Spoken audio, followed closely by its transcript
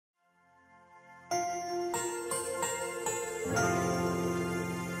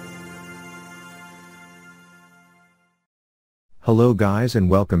Hello guys and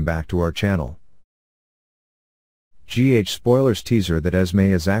welcome back to our channel. Spoilers teaser that Esme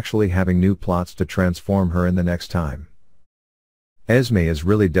is actually having new plots to transform her in the next time. Esme is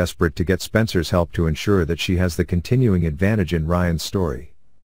really desperate to get Spencer's help to ensure that she has the continuing advantage in Ryan's story.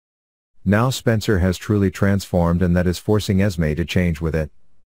 Now Spencer has truly transformed and that is forcing Esme to change with it.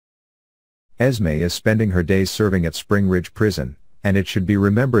 Esme is spending her days serving at Spring Ridge Prison, and it should be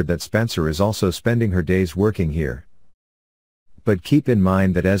remembered that Spencer is also spending her days working here. But keep in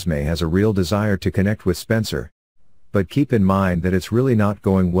mind that Esme has a real desire to connect with Spencer. But keep in mind that it's really not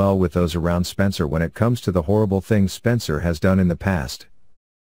going well with those around Spencer when it comes to the horrible things Spencer has done in the past.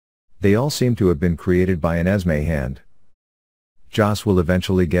 They all seem to have been created by an Esme hand. Joss will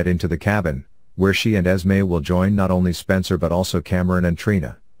eventually get into the cabin, where she and Esme will join not only Spencer but also Cameron and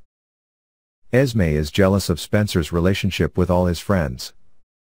Trina. Esme is jealous of Spencer's relationship with all his friends.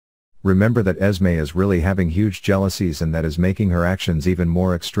 Remember that Esme is really having huge jealousies and that is making her actions even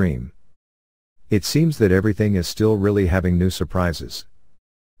more extreme. It seems that everything is still really having new surprises.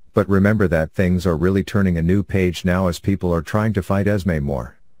 But remember that things are really turning a new page now as people are trying to fight Esme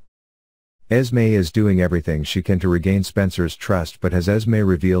more. Esme is doing everything she can to regain Spencer's trust, but has Esme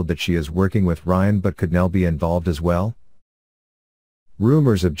revealed that she is working with Ryan, but could Nelle be involved as well?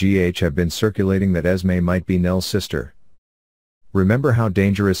 Rumors of have been circulating that Esme might be Nelle's sister. Remember how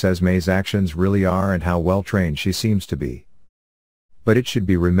dangerous Esme's actions really are and how well trained she seems to be. But it should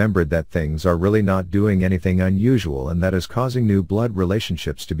be remembered that things are really not doing anything unusual and that is causing new blood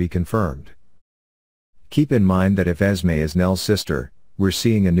relationships to be confirmed. Keep in mind that if Esme is Nelle's sister, we're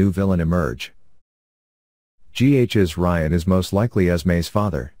seeing a new villain emerge. Ryan is most likely Esme's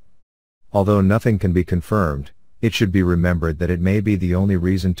father. Although nothing can be confirmed, it should be remembered that it may be the only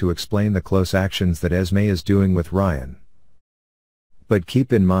reason to explain the close actions that Esme is doing with Ryan. But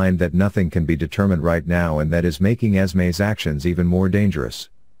keep in mind that nothing can be determined right now and that is making Esme's actions even more dangerous.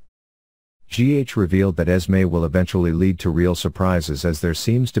 Revealed that Esme will eventually lead to real surprises as there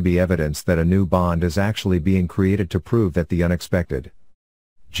seems to be evidence that a new bond is actually being created to prove that the unexpected.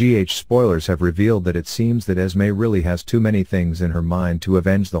 Spoilers have revealed that it seems that Esme really has too many things in her mind to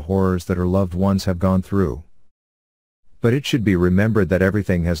avenge the horrors that her loved ones have gone through. But it should be remembered that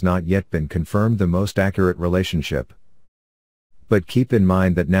everything has not yet been confirmed, the most accurate relationship. But keep in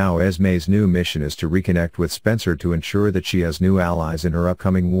mind that now Esme's new mission is to reconnect with Spencer to ensure that she has new allies in her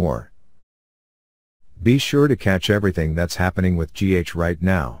upcoming war. Be sure to catch everything that's happening with right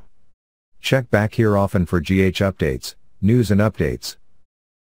now. Check back here often for updates, news and updates.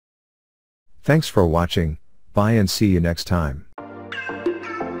 Thanks for watching, bye and see you next time.